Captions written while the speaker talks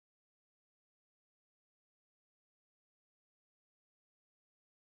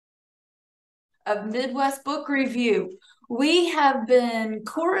of Midwest Book Review. We have been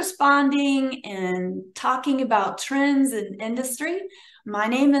corresponding and talking about trends in industry. My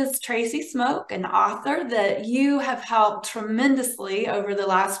name is Tracy Smoke, an author that you have helped tremendously over the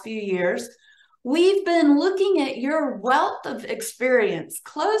last few years. We've been looking at your wealth of experience,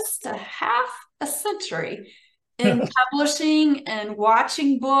 close to half a century in publishing and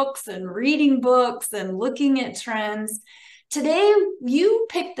watching books and reading books and looking at trends. Today, you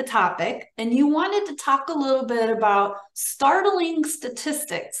picked the topic and you wanted to talk a little bit about startling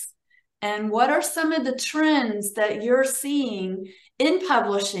statistics and what are some of the trends that you're seeing in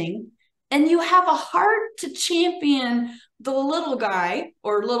publishing. And you have a heart to champion the little guy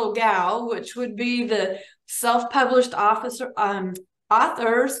or little gal, which would be the self-published authors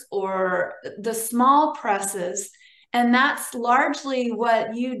or the small presses. And that's largely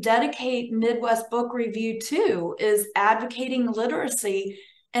what you dedicate Midwest Book Review to, is advocating literacy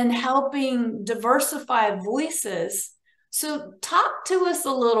and helping diversify voices. So talk to us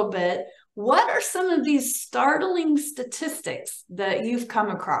a little bit. What are some of these startling statistics that you've come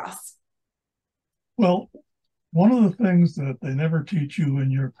across? Well, one of the things that they never teach you in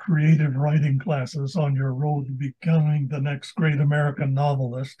your creative writing classes on your road to becoming the next great American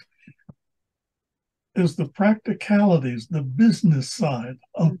novelist is the practicalities, the business side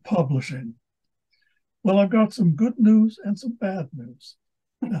of publishing. Well, I've got some good news and some bad news,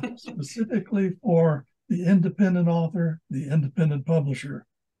 specifically for the independent author, the independent publisher,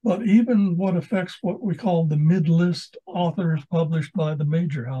 but even what affects what we call the mid-list authors published by the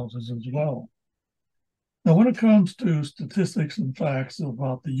major houses as well. Now, when it comes to statistics and facts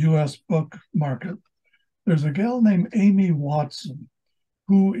about the U.S. book market, there's a gal named Amy Watson,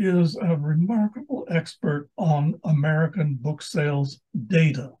 who is a remarkable expert on American book sales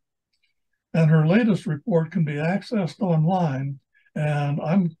data. And her latest report can be accessed online. And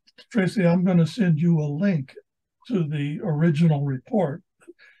Tracy, I'm going to send you a link to the original report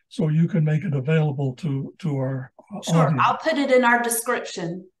so you can make it available to our audience. I'll put it in our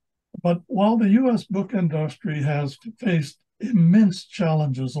description. But while the U.S. book industry has faced immense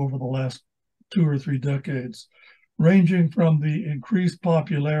challenges over the last 2 or 3 decades, ranging from the increased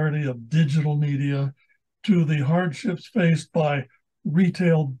popularity of digital media to the hardships faced by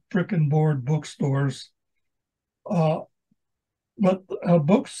retail brick and mortar bookstores, but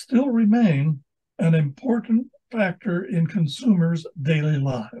books still remain an important factor in consumers' daily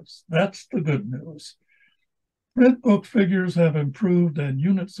lives. That's the good news. Print book figures have improved and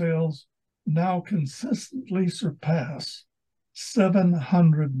unit sales now consistently surpass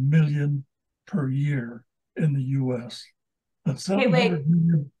 700 million per year in the U.S. That's 700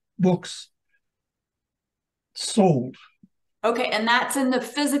 million books sold. Okay, and that's in the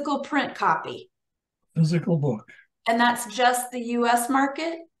physical print copy. Physical book. And that's just the U.S.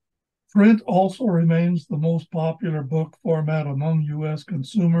 market? Print also remains the most popular book format among U.S.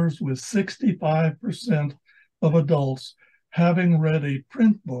 consumers, with 65% of adults having read a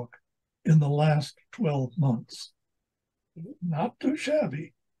print book in the last 12 months. Not too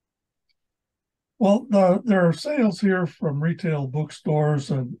shabby. Well, there are sales here from retail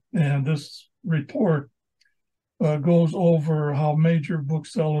bookstores, and this report goes over how major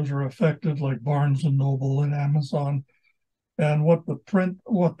booksellers are affected, like Barnes and Noble and Amazon, and what the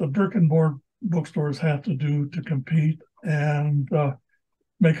brick and mortar bookstores have to do to compete and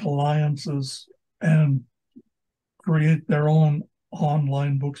make alliances and create their own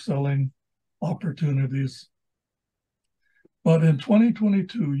online bookselling opportunities. But in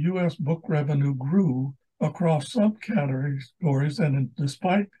 2022, U.S. book revenue grew across subcategories, and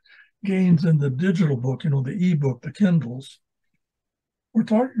despite gains in the digital book, the ebook, the Kindles, we're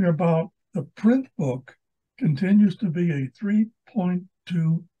talking about the print book continues to be a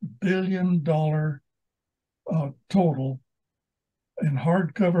 $3.2 billion total in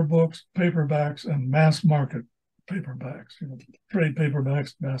hardcover books, paperbacks, and mass market paperbacks, trade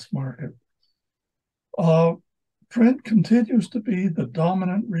paperbacks, mass market. Print continues to be the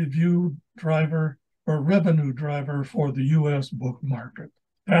dominant review driver or revenue driver for the U.S. book market.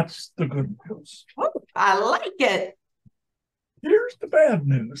 That's the good news. Oh, I like it. Here's the bad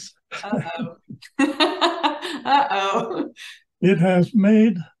news. Uh-oh. Uh-oh. It has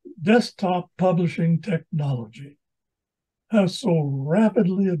made desktop publishing technology has so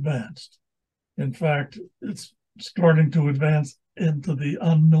rapidly advanced. In fact, it's starting to advance into the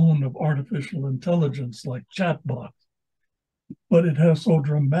unknown of artificial intelligence like chatbots. But it has so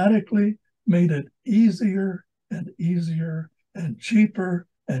dramatically made it easier and easier and cheaper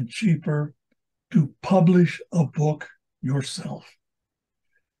to publish a book yourself.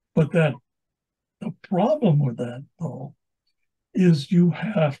 But the problem with that, though, is you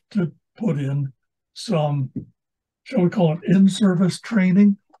have to put in some, shall we call it, in-service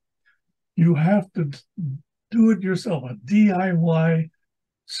training. You have to do it yourself, a DIY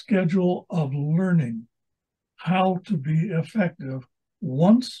schedule of learning how to be effective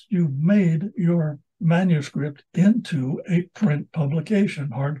once you've made your manuscript into a print publication,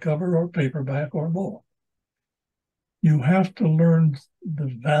 hardcover or paperback or both. You have to learn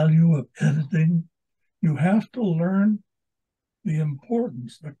the value of editing. You have to learn the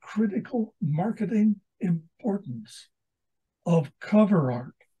importance, the critical marketing importance of cover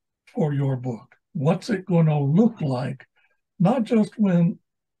art for your book. What's it going to look like? Not just when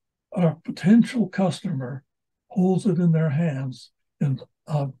a potential customer holds it in their hands and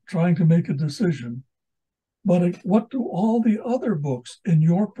trying to make a decision, but what do all the other books in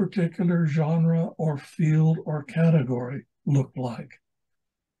your particular genre or field or category look like?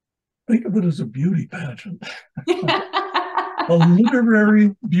 Think of it as a beauty pageant, a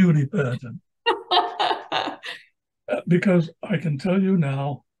literary beauty pageant. Because I can tell you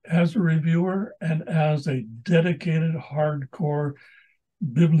now, as a reviewer and as a dedicated hardcore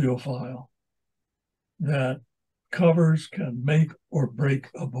bibliophile, that covers can make or break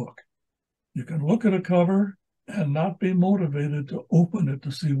a book. You can look at a cover and not be motivated to open it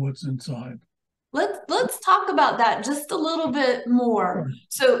to see what's inside. Let's talk about that just a little bit more.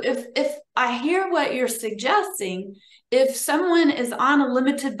 So if I hear what you're suggesting, if someone is on a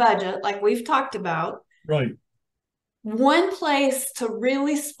limited budget, like we've talked about, right, one place to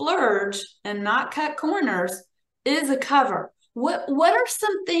really splurge and not cut corners is a cover. What are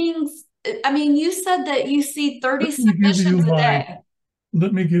some things? I mean, you said that you see 30 submissions a day.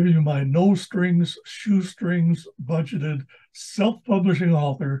 Let me give you my no strings, shoestrings budgeted self-publishing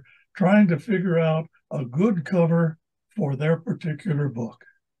author trying to figure out a good cover for their particular book.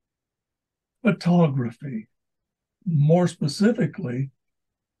 Photography, more specifically,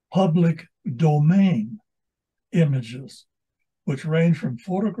 public domain images, which range from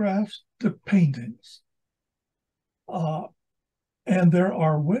photographs to paintings. And there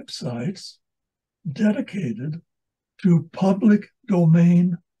are websites dedicated to public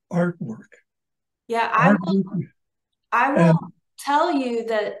domain artwork. Yeah, I will tell you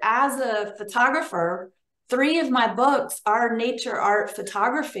that as a photographer, 3 of my books are nature art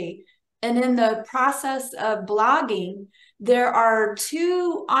photography. And in the process of blogging, there are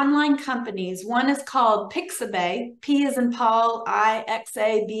 2 online companies. One is called Pixabay, P as in Paul,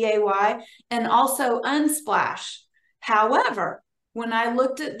 IXABAY, and also Unsplash. However, when I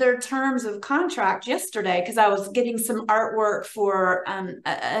looked at their terms of contract yesterday, because I was getting some artwork for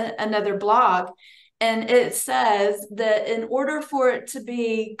another blog, and it says that in order for it to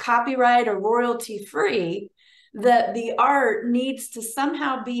be copyright or royalty free, that the art needs to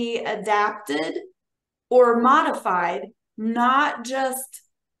somehow be adapted or modified, not just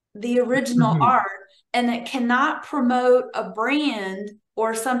the original art, and it cannot promote a brand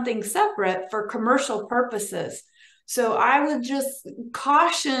or something separate for commercial purposes. So I would just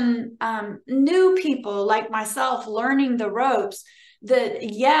caution new people like myself learning the ropes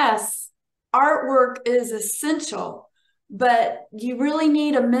that yes, artwork is essential, but you really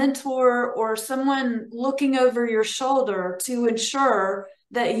need a mentor or someone looking over your shoulder to ensure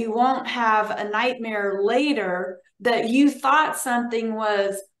that you won't have a nightmare later that you thought something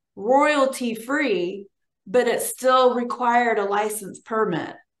was royalty free, but it still required a license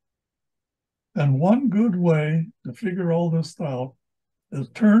permit. And one good way to figure all this out is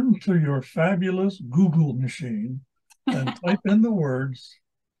turn to your fabulous Google machine and type in the words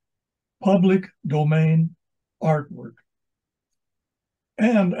public domain artwork.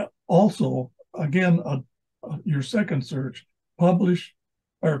 And also, again, your second search,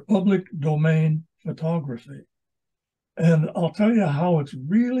 public domain photography. And I'll tell you how it's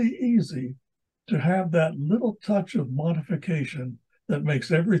really easy to have that little touch of modification that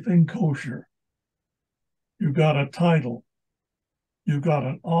makes everything kosher. You've got a title, you've got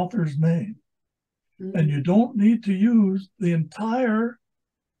an author's name, and you don't need to use the entire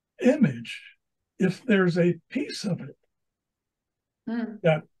image if there's a piece of it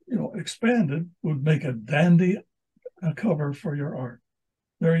that, expanded would make a dandy cover for your art.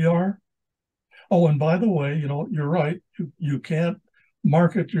 There you are. Oh, and by the way, you're right. You can't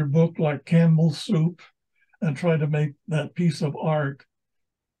market your book like Campbell's soup and try to make that piece of art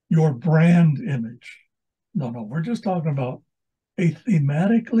your brand image. No, we're just talking about a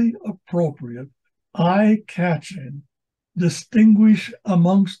thematically appropriate, eye-catching, distinguish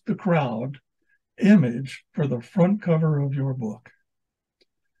amongst the crowd image for the front cover of your book.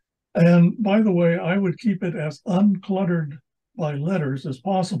 And by the way, I would keep it as uncluttered by letters as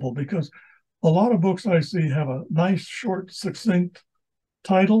possible, because a lot of books I see have a nice, short, succinct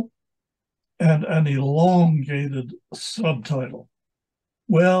title, and an elongated subtitle.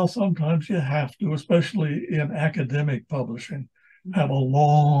 Well, sometimes you have to, especially in academic publishing, have a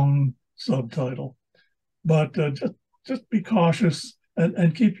long subtitle. But just be cautious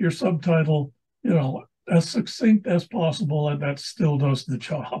and keep your subtitle, as succinct as possible, and that still does the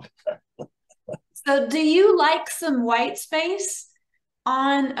job. So do you like some white space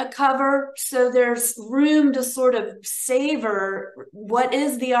on a cover so there's room to sort of savor what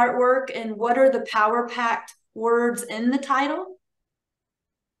is the artwork and what are the power-packed words in the title?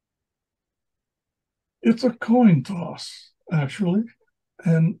 It's a coin toss, actually.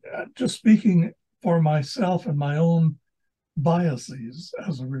 And just speaking for myself and my own biases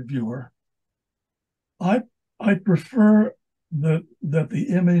as a reviewer, I prefer that the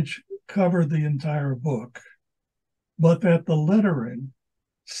image cover the entire book, but that the lettering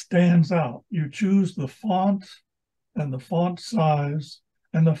stands out. You choose the font and the font size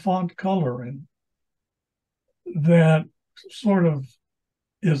and the font coloring that sort of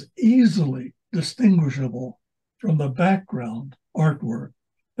is easily distinguishable from the background artwork.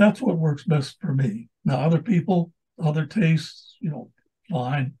 That's what works best for me. Now, other people, other tastes,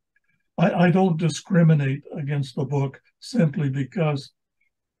 fine. I don't discriminate against the book simply because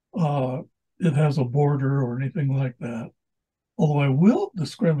it has a border or anything like that. Although I will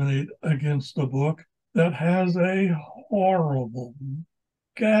discriminate against a book that has a horrible,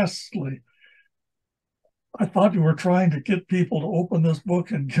 ghastly. I thought you were trying to get people to open this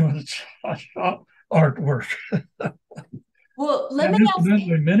book and give it a shot artwork. Well, let me ask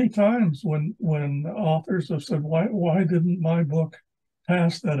you. Many times when authors have said, why didn't my book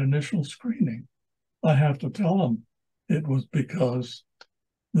pass that initial screening? I have to tell them it was because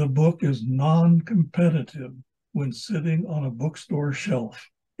the book is non-competitive when sitting on a bookstore shelf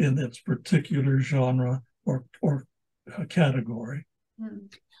in its particular genre or category.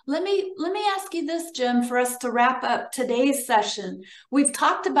 Let me ask you this, Jim, for us to wrap up today's session. We've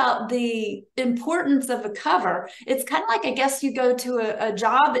talked about the importance of a cover. It's kind of like, I guess you go to a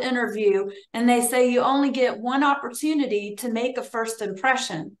job interview and they say you only get one opportunity to make a first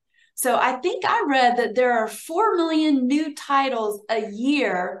impression. So I think I read that there are 4 million new titles a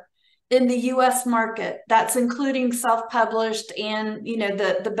year in the US market. That's including self-published and,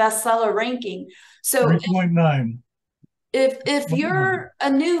 the bestseller ranking. So 3.9. If you're a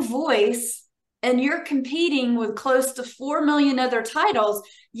new voice and you're competing with close to 4 million other titles,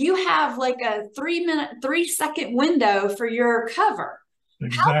 you have like a 3-second window for your cover.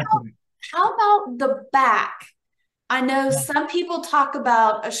 Exactly. How about the back? I know some people talk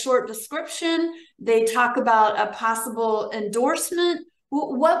about a short description. They talk about a possible endorsement.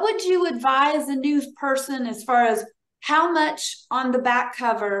 What would you advise a new person as far as how much on the back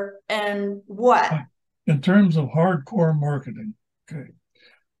cover and what? In terms of hardcore marketing, okay,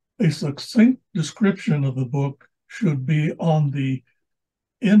 a succinct description of the book should be on the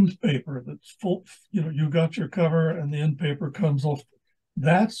end paper that's full. You got your cover and the end paper comes off.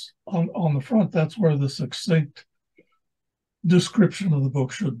 That's on the front. That's where the succinct description of the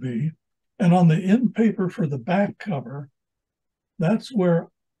book should be. And on the end paper for the back cover, that's where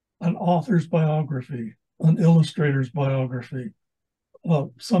an author's biography, an illustrator's biography,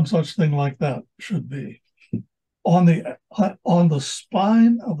 some such thing like that should be. On the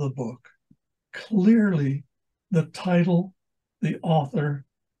spine of the book, clearly the title, the author,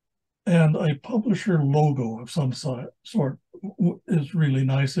 and a publisher logo of some sort is really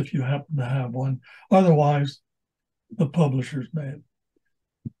nice if you happen to have one. Otherwise, the publisher's name.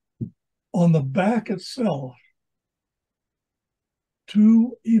 On the back itself,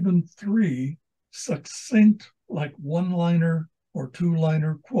 2, even 3 succinct, like one-liner or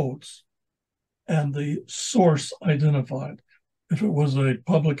two-liner quotes, and the source identified. If it was a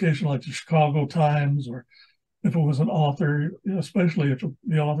publication like the Chicago Times, or if it was an author, especially if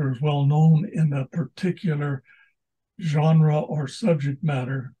the author is well known in that particular genre or subject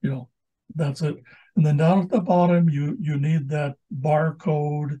matter, that's it. And then down at the bottom, you need that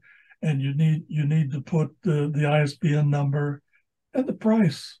barcode, and you need to put the ISBN number and the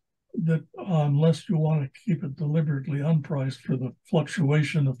price, that unless you want to keep it deliberately unpriced for the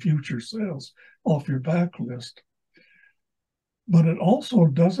fluctuation of future sales off your backlist. But it also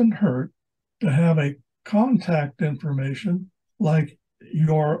doesn't hurt to have a contact information like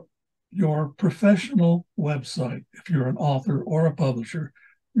your professional website. If you're an author or a publisher,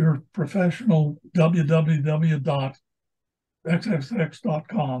 your professional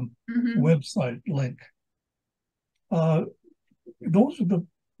www.xxx.com website link. Those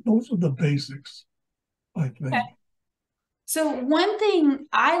are the basics, I think. Okay. So one thing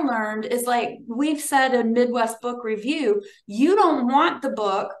I learned is, like we've said in Midwest Book Review, you don't want the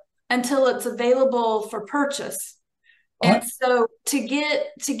book until it's available for purchase. And so to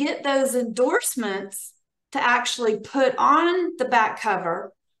get those endorsements to actually put on the back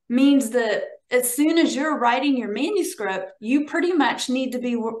cover means that as soon as you're writing your manuscript, you pretty much need to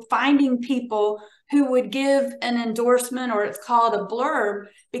be finding people who would give an endorsement, or it's called a blurb,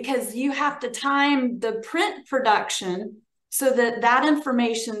 because you have to time the print production so that that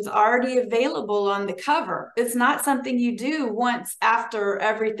information's already available on the cover. It's not something you do once after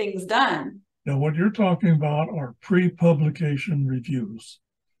everything's done. Now, what you're talking about are pre-publication reviews.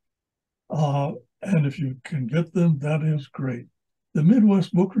 And if you can get them, that is great. The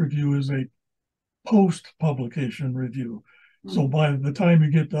Midwest Book Review is a post-publication review. Mm-hmm. So by the time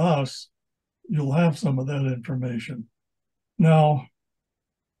you get to us, you'll have some of that information. Now,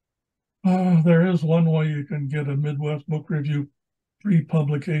 there is one way you can get a Midwest Book Review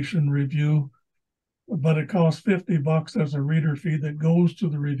pre-publication review, but it costs $50 as a reader fee that goes to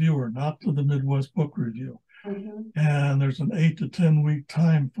the reviewer, not to the Midwest Book Review. Mm-hmm. And there's an 8 to 10 week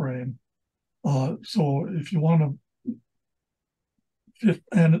time frame. So if you want to,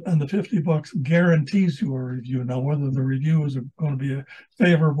 and the $50 guarantees you a review. Now, whether the review is going to be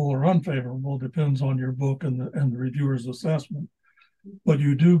favorable or unfavorable depends on your book and the reviewer's assessment. But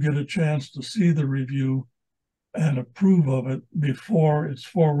you do get a chance to see the review and approve of it before it's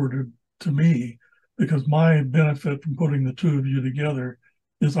forwarded to me, because my benefit from putting the two of you together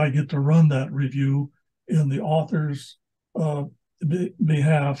is I get to run that review in the author's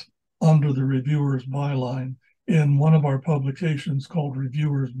behalf under the reviewer's byline in one of our publications called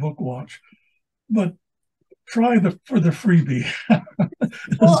Reviewer's Book Watch. But try for the freebie.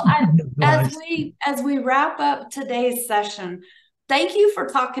 Well, as we wrap up today's session, thank you for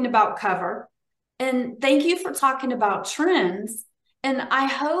talking about cover, and thank you for talking about trends. And I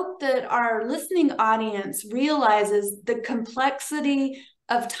hope that our listening audience realizes the complexity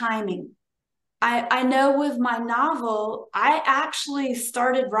of timing. I know with my novel, I actually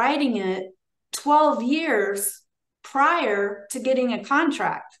started writing it 12 years prior to getting a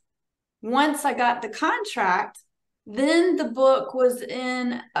contract. Once I got the contract, then the book was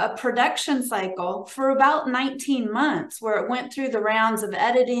in a production cycle for about 19 months, where it went through the rounds of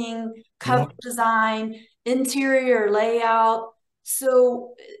editing, cover design, interior layout.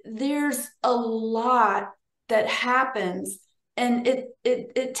 So there's a lot that happens, and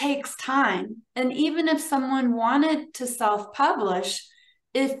it takes time. And even if someone wanted to self-publish,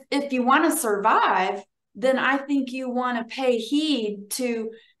 if you want to survive, then I think you want to pay heed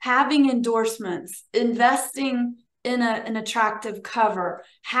to having endorsements, investing in an attractive cover,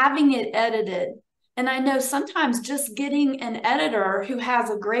 having it edited. And I know sometimes just getting an editor who has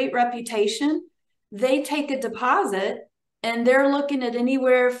a great reputation, they take a deposit, and they're looking at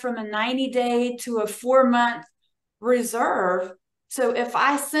anywhere from a 90-day to a 4-month reserve. So if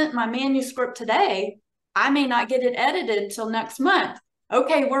I sent my manuscript today, I may not get it edited till next month.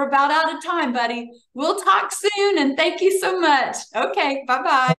 Okay, we're about out of time, buddy. We'll talk soon, and thank you so much. Okay,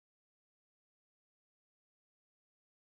 bye-bye.